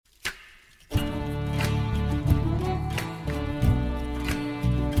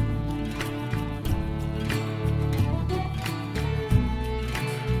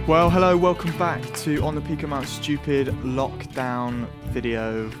Well, hello, welcome back to On the Peak of Mount Stupid Lockdown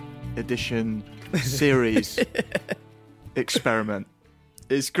Video Edition Series Experiment.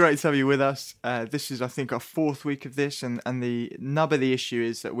 It's great to have you with us. This is, I think, our fourth week of this, and the nub of the issue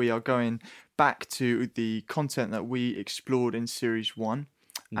is that we are going back to the content that we explored in Series 1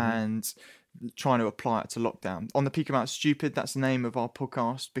 and trying to apply it to lockdown. On the Peak of Mount Stupid, that's the name of our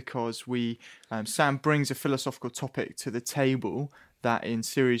podcast because Sam brings a philosophical topic to the table that in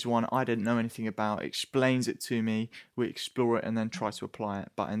Series 1 I didn't know anything about, explains it to me, we explore it and then try to apply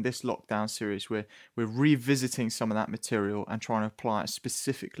it. But in this lockdown series, we're revisiting some of that material and trying to apply it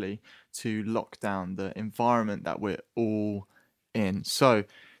specifically to lockdown, the environment that we're all in. So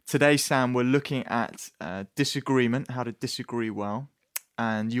today, Sam, we're looking at disagreement, how to disagree well,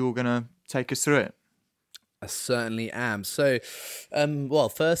 and you're going to take us through it. I certainly am. So, well,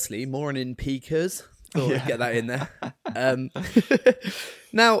 firstly, morning peakers. Thought we'd get that in there.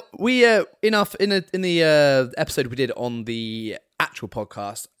 Now, we in the episode we did on the actual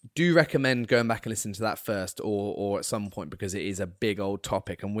podcast, do recommend going back and listening to that first, or at some point, because it is a big old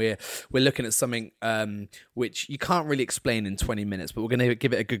topic, and we're looking at something which you can't really explain in 20 minutes, but we're going to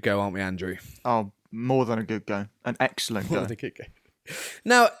give it a good go, aren't we, Andrew? Oh, more than a good go, an excellent go. More than a good go.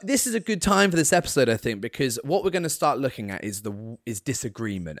 Now, this is a good time for this episode, I think, because what we're going to start looking at is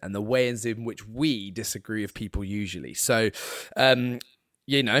disagreement and the ways in which we disagree with people usually. So,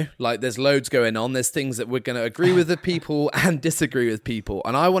 there's loads going on. There's things that we're going to agree with the people and disagree with people.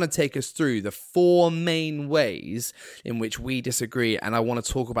 And I want to take us through the four main ways in which we disagree. And I want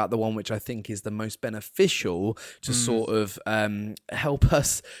to talk about the one which I think is the most beneficial to sort of help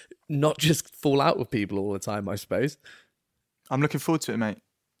us not just fall out with people all the time, I suppose. I'm looking forward to it, mate.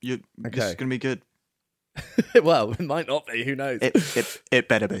 This is going to be good. Well, it might not be. Who knows? It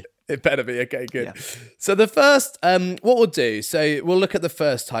better be. It better be. Okay, good. Yeah. So the first, what we'll do, so we'll look at the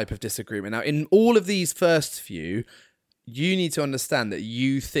first type of disagreement. Now, in all of these first few, you need to understand that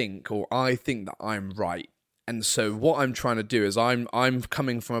you think, or I think that I'm right. And so what I'm trying to do is I'm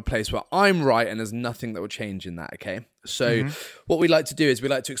coming from a place where I'm right and there's nothing that will change in that, okay? So what we like to do is we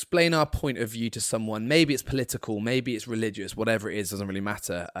like to explain our point of view to someone. Maybe it's political, maybe it's religious, whatever it is, doesn't really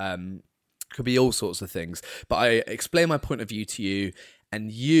matter. Could be all sorts of things. But I explain my point of view to you and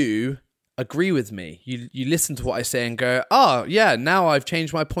you agree with me. You listen to what I say and go, oh, yeah, now I've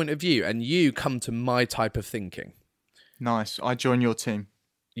changed my point of view. And you come to my type of thinking. Nice. I join your team.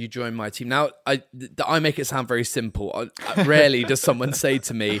 You join my team. Now, I make it sound very simple. Rarely does someone say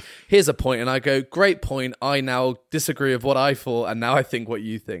to me, here's a point, and I go, great point, I now disagree with what I thought, and now I think what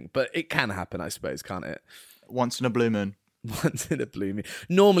you think. But it can happen, I suppose, can't it? Once in a blue moon. Once in a blue moon.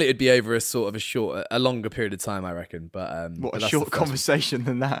 Normally, it'd be over a longer period of time, I reckon. But a short conversation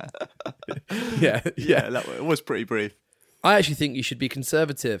than that. Yeah. It was pretty brief. I actually think you should be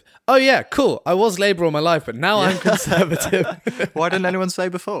conservative. Oh, yeah, cool. I was Labour all my life, but now I'm conservative. Why didn't anyone say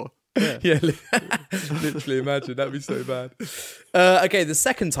before? Yeah, literally imagine. That'd be so bad. Okay, the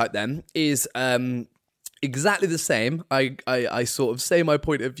second type then is exactly the same. I sort of say my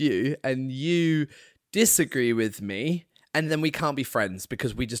point of view and you disagree with me, and then we can't be friends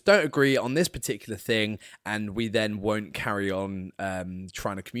because we just don't agree on this particular thing, and we then won't carry on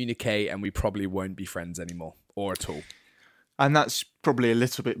trying to communicate, and we probably won't be friends anymore or at all. And that's probably a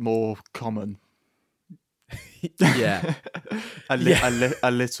little bit more common. Yeah. A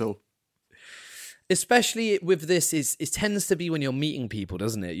little. Especially with this, it tends to be when you're meeting people,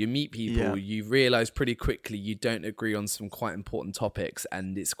 doesn't it? You meet people, you realise pretty quickly you don't agree on some quite important topics,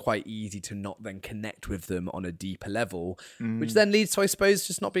 and it's quite easy to not then connect with them on a deeper level, which then leads to, I suppose,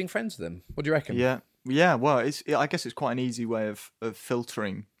 just not being friends with them. What do you reckon? Yeah. Well, I guess it's quite an easy way of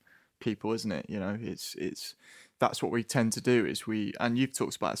filtering people, isn't it? You know, it's that's what we tend to do and you've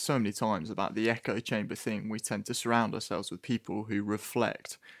talked about it so many times about the echo chamber thing. We tend to surround ourselves with people who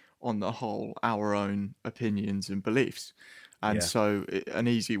reflect on the whole our own opinions and beliefs. And so an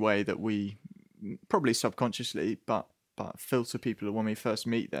easy way that we probably subconsciously, but filter people when we first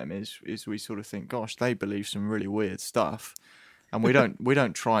meet them is we sort of think, gosh, they believe some really weird stuff. And we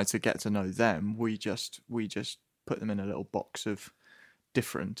don't try to get to know them. We just put them in a little box of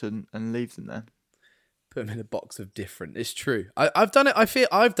different and leave them there. Put them in a box of different. It's true. I've done it. I feel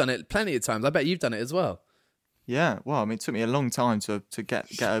I've done it plenty of times. I bet you've done it as well. Yeah. Well, I mean, it took me a long time to get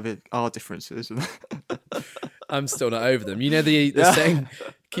over our differences. I'm still not over them. You know the saying,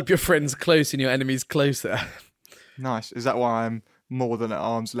 keep your friends close and your enemies closer. Nice. Is that why I'm more than at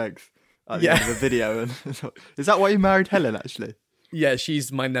arm's length at the end of the video? And is that why you married Helen, actually? Yeah,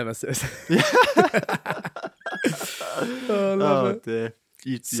 she's my nemesis. Oh, I love it. Dear.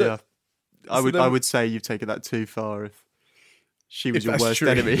 I would say you've taken that too far. she was If your that's worst true.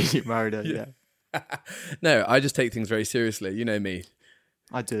 enemy. You married her. Yeah, No, I just take things very seriously. You know me.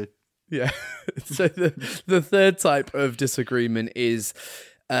 I did. Yeah. So the third type of disagreement is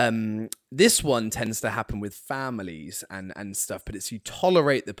this one tends to happen with families and stuff, but it's you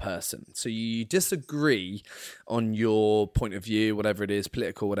tolerate the person. So you disagree on your point of view, whatever it is,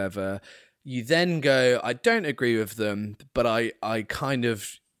 political, whatever. You then go, I don't agree with them, but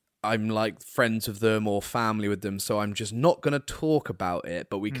I'm like friends with them or family with them, so I'm just not going to talk about it,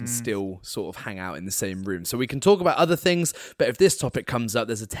 but we can still sort of hang out in the same room. So we can talk about other things, but if this topic comes up,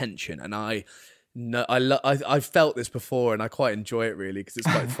 there's a tension. And I've felt this before, and I quite enjoy it really because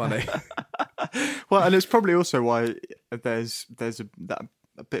it's quite funny. Well, and it's probably also why there's a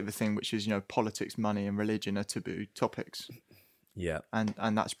bit of a thing, which is, politics, money, and religion are taboo topics. Yeah,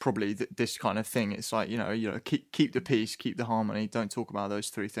 and that's probably this kind of thing. It's like keep the peace, keep the harmony. Don't talk about those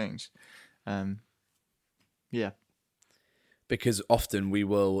three things. Yeah, because often we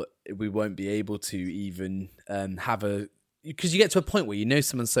won't be able to even because you get to a point where you know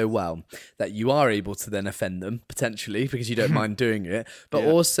someone so well that you are able to then offend them potentially because you don't mind doing it, but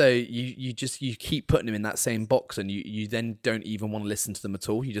also you keep putting them in that same box, and you then don't even want to listen to them at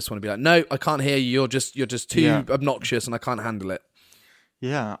all. You just want to be like, no, I can't hear you. You're just too obnoxious, and I can't handle it.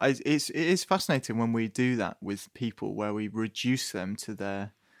 Yeah, it is fascinating when we do that with people, where we reduce them to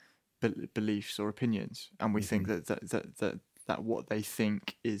their beliefs or opinions, and we think that what they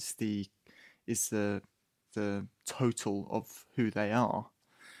think is the total of who they are.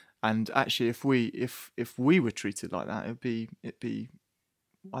 And actually, if we were treated like that, it'd be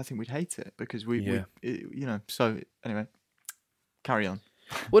I think we'd hate it, because so anyway, carry on.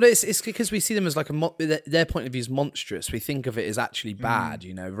 Well, it's because we see them as like their point of view is monstrous. We think of it as actually bad,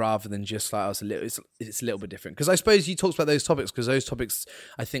 rather than just like it's a little bit different. Because I suppose you talked about those topics because those topics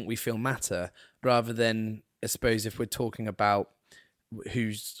I think we feel matter, rather than I suppose if we're talking about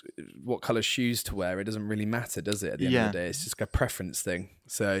what colour shoes to wear, it doesn't really matter, does it? At the end of the day, it's just a preference thing.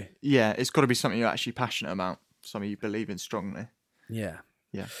 So yeah, it's got to be something you're actually passionate about, something you believe in strongly. Yeah.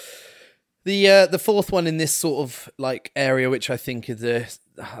 The fourth one in this sort of like area, which I think is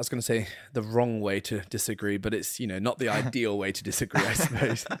I was going to say the wrong way to disagree, but it's not the ideal way to disagree, I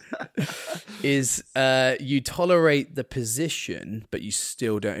suppose, is you tolerate the position, but you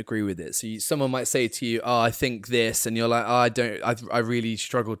still don't agree with it. So someone might say to you, "Oh, I think this," and you're like, "Oh, I really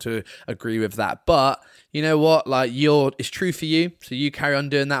struggle to agree with that," but you know what? Like it's true for you, so you carry on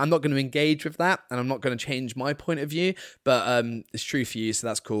doing that. I'm not going to engage with that, and I'm not going to change my point of view. But it's true for you, so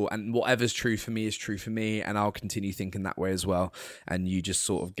that's cool. And whatever's true for me is true for me, and I'll continue thinking that way as well. And you just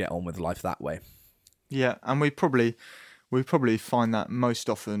sort of get on with life that way. Yeah, and we probably find that most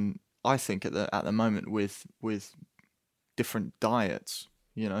often, I think, at the moment with different diets.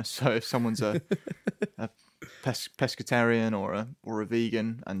 So if someone's a pescatarian or a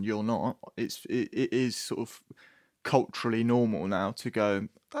vegan and you're not, it is sort of culturally normal now to go,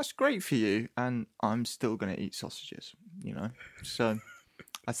 that's great for you, and I'm still going to eat sausages. So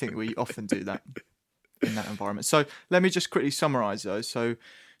I think we often do that in that environment. So let me just quickly summarize those. So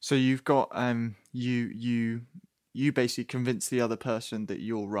you've got you basically convince the other person that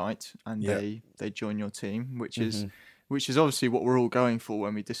you're right, and they join your team, which is obviously what we're all going for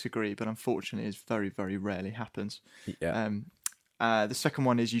when we disagree, but unfortunately is very, very rarely happens. The second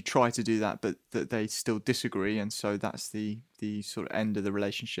one is you try to do that, but that they still disagree, and so that's the sort of end of the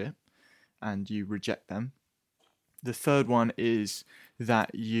relationship, and you reject them. The third one is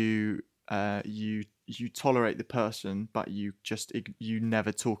that you tolerate the person, but you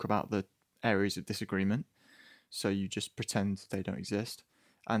never talk about the areas of disagreement, so you just pretend they don't exist.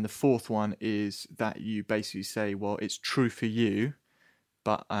 And the fourth one is that you basically say, well, it's true for you,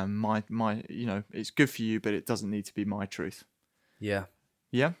 but my it's good for you, but it doesn't need to be my truth. Yeah,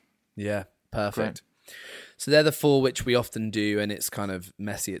 perfect. Great. So they're the four which we often do, and it's kind of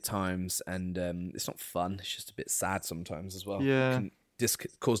messy at times, and it's not fun. It's just a bit sad sometimes as well. Yeah. It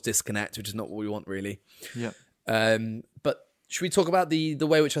can cause disconnect, which is not what we want really. Yeah. But should we talk about the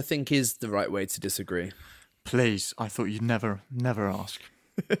way which I think is the right way to disagree? Please, I thought you'd never ask.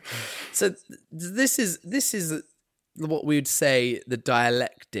 So this is what we would say the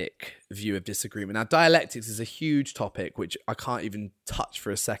dialectic view of disagreement. Now, dialectics is a huge topic which I can't even touch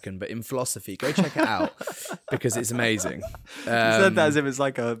for a second, but in philosophy, go check it out because it's amazing. You said that as if it's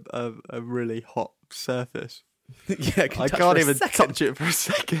like a really hot surface. Yeah, I can't even touch it for a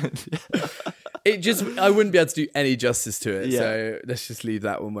second. I wouldn't be able to do any justice to it. Yeah. So let's just leave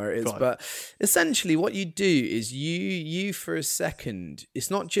that one where it is. Fine. But essentially what you do is you for a second, it's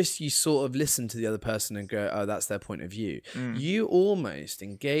not just you sort of listen to the other person and go, oh, that's their point of view. You almost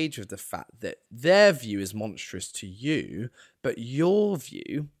engage with the fact that their view is monstrous to you, but your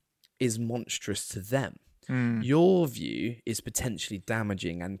view is monstrous to them. Your view is potentially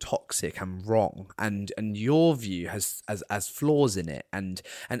damaging and toxic and wrong, and your view has flaws in it, and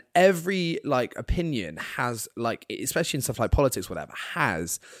every like opinion has, like, especially in stuff like politics, whatever,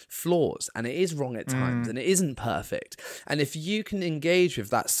 has flaws, and it is wrong at times, and it isn't perfect. And if you can engage with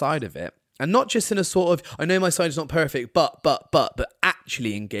that side of it, and not just in a sort of, I know my side is not perfect, but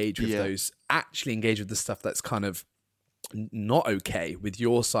actually engage with actually engage with the stuff that's kind of not okay with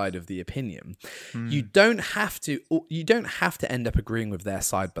your side of the opinion. You don't have to end up agreeing with their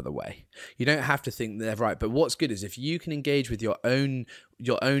side, by the way. You don't have to think they're right. But what's good is if you can engage with your own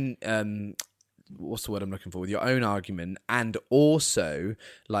what's the word I'm looking for, with your own argument, and also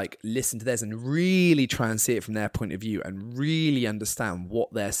like listen to theirs and really try and see it from their point of view and really understand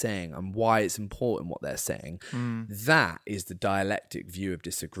what they're saying and why it's important what they're saying. That is the dialectic view of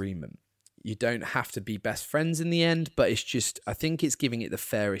disagreement. You don't have to be best friends in the end, but it's just, I think it's giving it the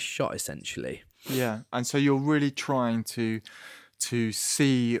fairest shot, essentially. Yeah, and so you're really trying to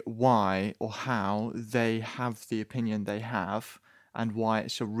see why or how they have the opinion they have, and why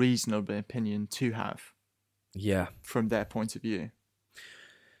it's a reasonable opinion to have. Yeah. From their point of view.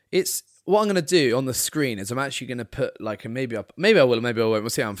 It's what I'm going to do on the screen is I'm actually going to put like maybe I will, maybe I won't. We'll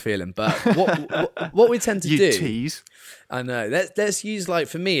see how I'm feeling. But what we tend to do, you tease. I know. Let's use, like,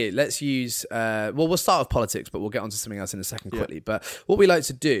 for me, let's use. We'll start with politics, but we'll get onto something else in a second quickly. But what we like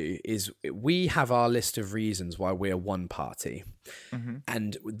to do is we have our list of reasons why we're one party,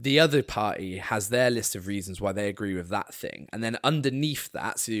 and the other party has their list of reasons why they agree with that thing, and then underneath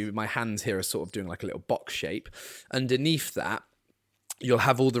that, so my hands here are sort of doing like a little box shape. Underneath that, you'll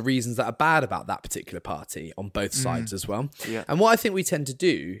have all the reasons that are bad about that particular party on both sides as well. Yeah. And what I think we tend to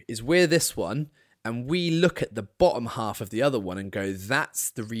do is we're this one and we look at the bottom half of the other one and go,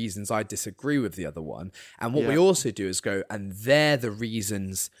 that's the reasons I disagree with the other one. And what we also do is go, and they're the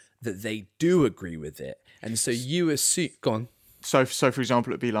reasons that they do agree with it. And so you assume... Go on. So for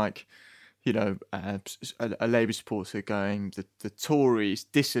example, it'd be like, you know, a Labour supporter going, the Tories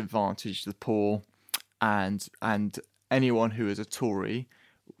disadvantage the poor, and anyone who is a Tory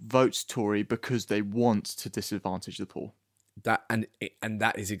votes Tory because they want to disadvantage the poor. And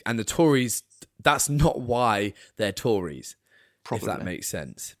the Tories, that's not why they're Tories. Probably. If that makes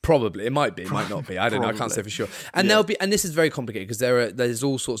sense. Probably. It might be, it might not be. I don't know. I can't say for sure. And and this is very complicated because there's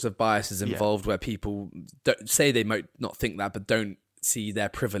all sorts of biases involved where people don't say they might not think that, but don't see their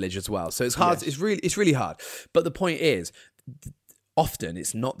privilege as well. So it's hard. Yes. It's really hard. But the point is, often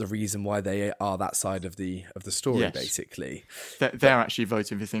it's not the reason why they are that side of the story, basically. They're actually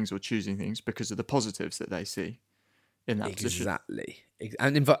voting for things or choosing things because of the positives that they see in that position. Exactly.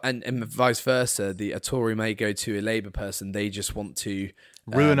 And vice versa. A Tory may go to a Labour person, they just want to...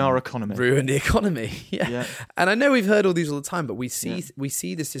 ruin our economy. Ruin the economy, yeah. And I know we've heard all these all the time, but we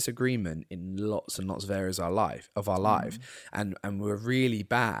see this disagreement in lots and lots of areas of our life. And we're really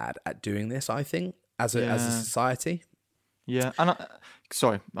bad at doing this, I think, as a society. Yeah, and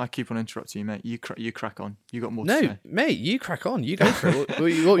sorry, I keep on interrupting you, mate. You crack on. You got more to say. No, mate, you crack on. You go for it. What were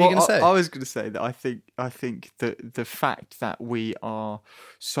you going to say? I was going to say that I think that the fact that we are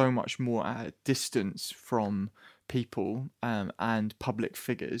so much more at a distance from people and public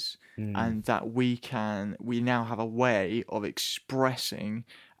figures, and that we now have a way of expressing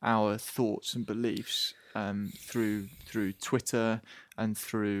our thoughts and beliefs through Twitter and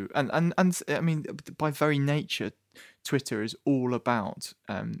through and I mean, by very nature, Twitter is all about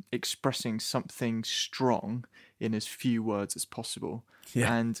expressing something strong in as few words as possible.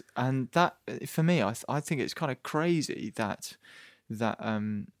 Yeah. And that, for me, I think it's kind of crazy that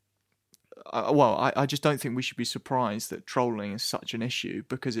I just don't think we should be surprised that trolling is such an issue,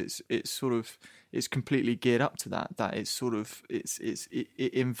 because it's completely geared up to that it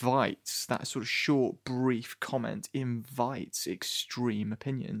invites, that sort of short, brief comment invites extreme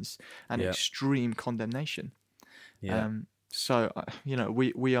opinions and extreme condemnation. Yeah. So you know,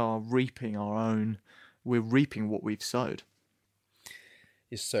 we are reaping we're reaping what we've sowed.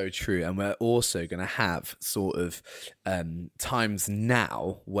 Is so true. And we're also going to have sort of times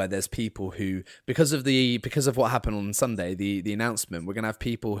now where there's people who, because of what happened on Sunday, the announcement, we're going to have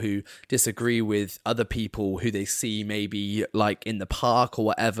people who disagree with other people who they see maybe like in the park or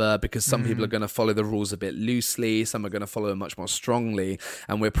whatever, because some people are going to follow the rules a bit loosely, some are going to follow them much more strongly.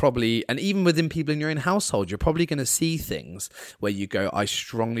 And and even within people in your own household, you're probably going to see things where you go, I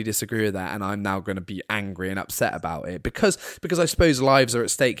strongly disagree with that, and I'm now going to be angry and upset about it, because I suppose lives are at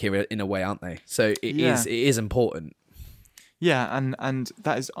stake here in a way, aren't they? So it is important. Yeah, and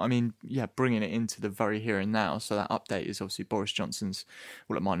that is, I mean, bringing it into the very here and now. So that update is obviously Boris Johnson's,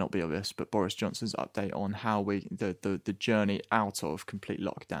 well, it might not be obvious, but Boris Johnson's update on how the journey out of complete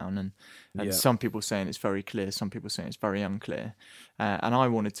lockdown. And some people saying it's very clear, some people saying it's very unclear. And I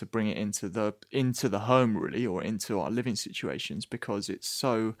wanted to bring it into the home, really, or into our living situations, because it's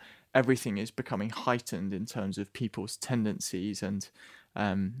so, everything is becoming heightened in terms of people's tendencies and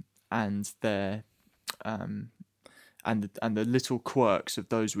their and the little quirks of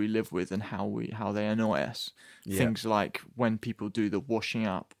those we live with, and how they annoy us. Yeah. Things like when people do the washing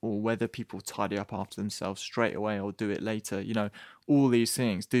up, or whether people tidy up after themselves straight away or do it later. All these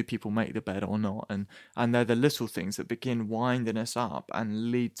things. Do people make the bed or not? And they're the little things that begin winding us up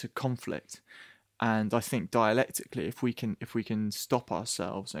and lead to conflict. And I think dialectically, if we can stop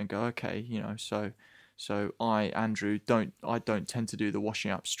ourselves and go, okay, so I, Andrew, don't tend to do the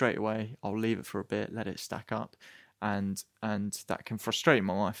washing up straight away. I'll leave it for a bit, let it stack up. And that can frustrate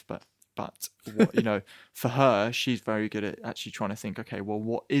my wife, but what, for her, she's very good at actually trying to think, okay, well,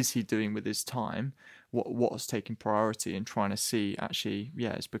 what is he doing with his time? What's taking priority, and trying to see, actually,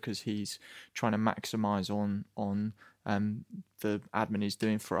 it's because he's trying to maximize on the admin he's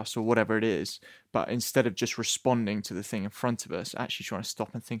doing for us, or whatever it is. But instead of just responding to the thing in front of us, actually trying to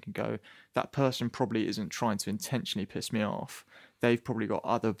stop and think and go, that person probably isn't trying to intentionally piss me off. They've probably got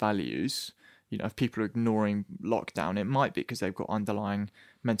other values. If people are ignoring lockdown, it might be because they've got underlying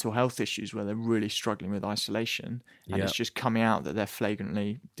mental health issues where they're really struggling with isolation, and it's just coming out that they're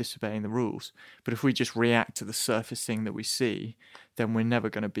flagrantly disobeying the rules. But if we just react to the surface thing that we see, then we're never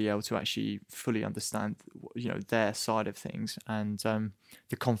going to be able to actually fully understand, their side of things, and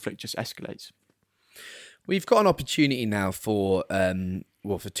the conflict just escalates. We've got an opportunity now for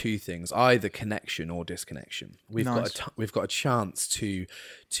two things: either connection or disconnection. We've got a chance to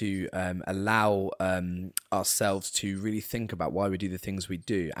allow ourselves to really think about why we do the things we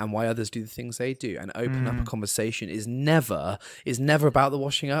do, and why others do the things they do, and open up a conversation. Is never about the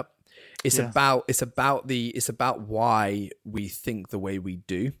washing up. It's about why we think the way we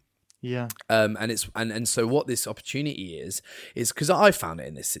do. Yeah. And so what this opportunity is because I found it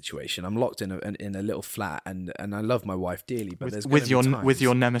in this situation. I'm locked in a little flat, and I love my wife dearly, but with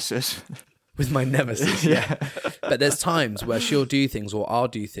your nemesis. With my nemesis, yeah. But there's times where she'll do things, or I'll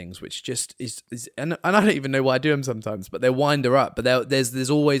do things, which just is and I don't even know why I do them sometimes, but they wind her up. But there's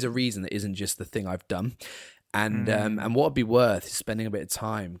always a reason that isn't just the thing I've done. And what would be worth is spending a bit of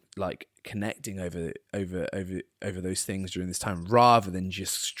time like connecting over those things during this time, rather than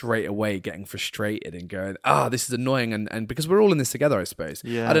just straight away getting frustrated and going, this is annoying, and because we're all in this together, I suppose.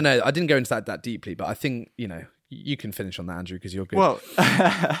 Yeah. I don't know. I didn't go into that deeply, but I think, you can finish on that, Andrew, because you're good. Well,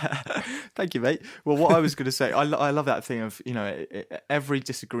 thank you, mate. Well, what I was going to say, I love that thing of, every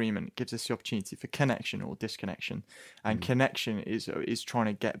disagreement gives us the opportunity for connection or disconnection. And connection is trying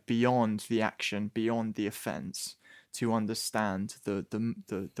to get beyond the action, beyond the offence, to understand the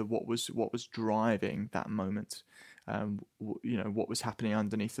what was driving that moment, what was happening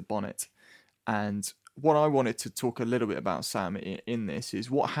underneath the bonnet. And what I wanted to talk a little bit about, Sam, in this is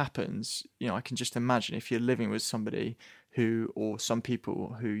what happens. I can just imagine if you're living with somebody or some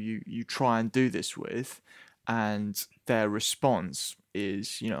people who you try and do this with, and their response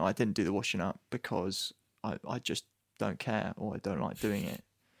is, I didn't do the washing up because I just don't care, or I don't like doing it.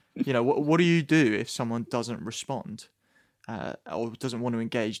 What do you do if someone doesn't respond or doesn't want to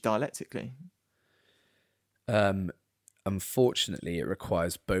engage dialectically? Unfortunately, it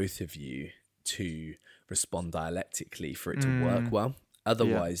requires both of you to respond dialectically for it to work well.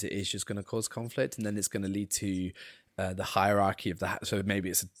 Otherwise, it is just going to cause conflict, and then it's going to lead to the hierarchy of the. So maybe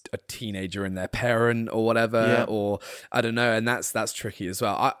it's a teenager and their parent, or whatever, or I don't know, and that's tricky as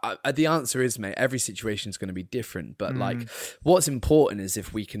well. The answer is, mate, every situation is going to be different, but like, what's important is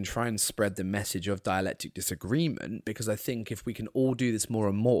if we can try and spread the message of dialectic disagreement, because I think if we can all do this more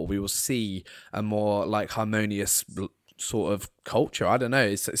and more, we will see a more like harmonious sort of culture. I don't know.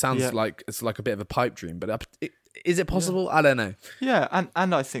 It sounds like it's like a bit of a pipe dream, but is it possible? I don't know. Yeah,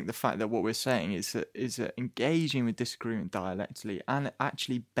 and I think the fact that what we're saying is that engaging with disagreement dialectically and it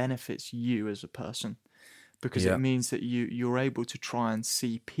actually benefits you as a person, because it means that you're able to try and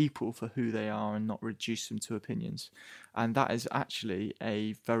see people for who they are and not reduce them to opinions. And that is actually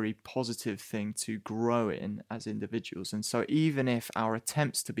a very positive thing to grow in as individuals. And so even if our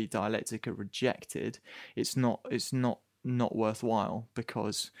attempts to be dialectic are rejected, it's not worthwhile,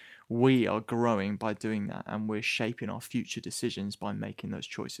 because we are growing by doing that, and we're shaping our future decisions by making those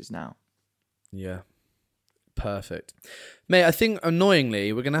choices now. Yeah. Perfect. Mate, I think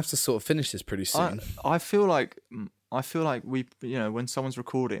annoyingly we're going to have to sort of finish this pretty soon. I feel like we, when someone's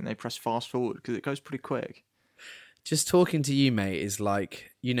recording, they press fast forward because it goes pretty quick. Just talking to you, mate, is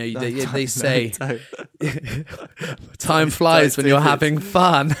like, they say time flies when you're having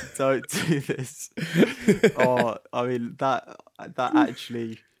fun. Don't do this. Oh, I mean, that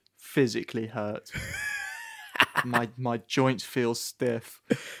actually physically hurts. My joints feel stiff.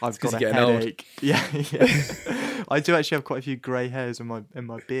 I've got a headache. Old. Yeah. I do actually have quite a few grey hairs in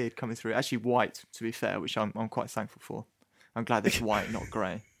my beard coming through. Actually white, to be fair, which I'm quite thankful for. I'm glad it's white, not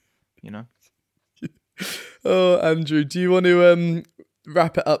grey. Oh, Andrew, do you want to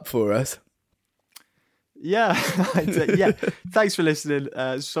wrap it up for us? Yeah. Yeah. Thanks for listening.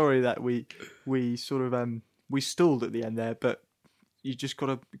 Sorry that we sort of we stalled at the end there, but you just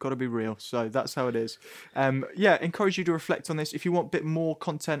gotta be real. So that's how it is. Encourage you to reflect on this. If you want a bit more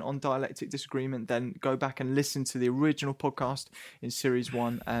content on dialectic disagreement, then go back and listen to the original podcast in series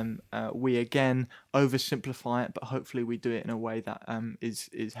 1. We again oversimplify it, but hopefully we do it in a way that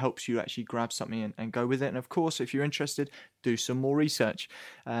is helps you actually grab something and go with it. And of course, if you're interested, do some more research.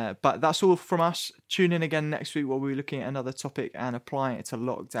 But that's all from us. Tune in again next week where we'll be looking at another topic and applying it to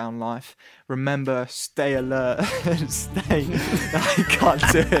lockdown life. Remember, stay alert. I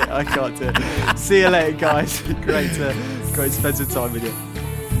can't do it. See you later, guys. Great to spend some time with you.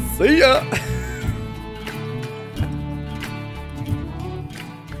 See ya.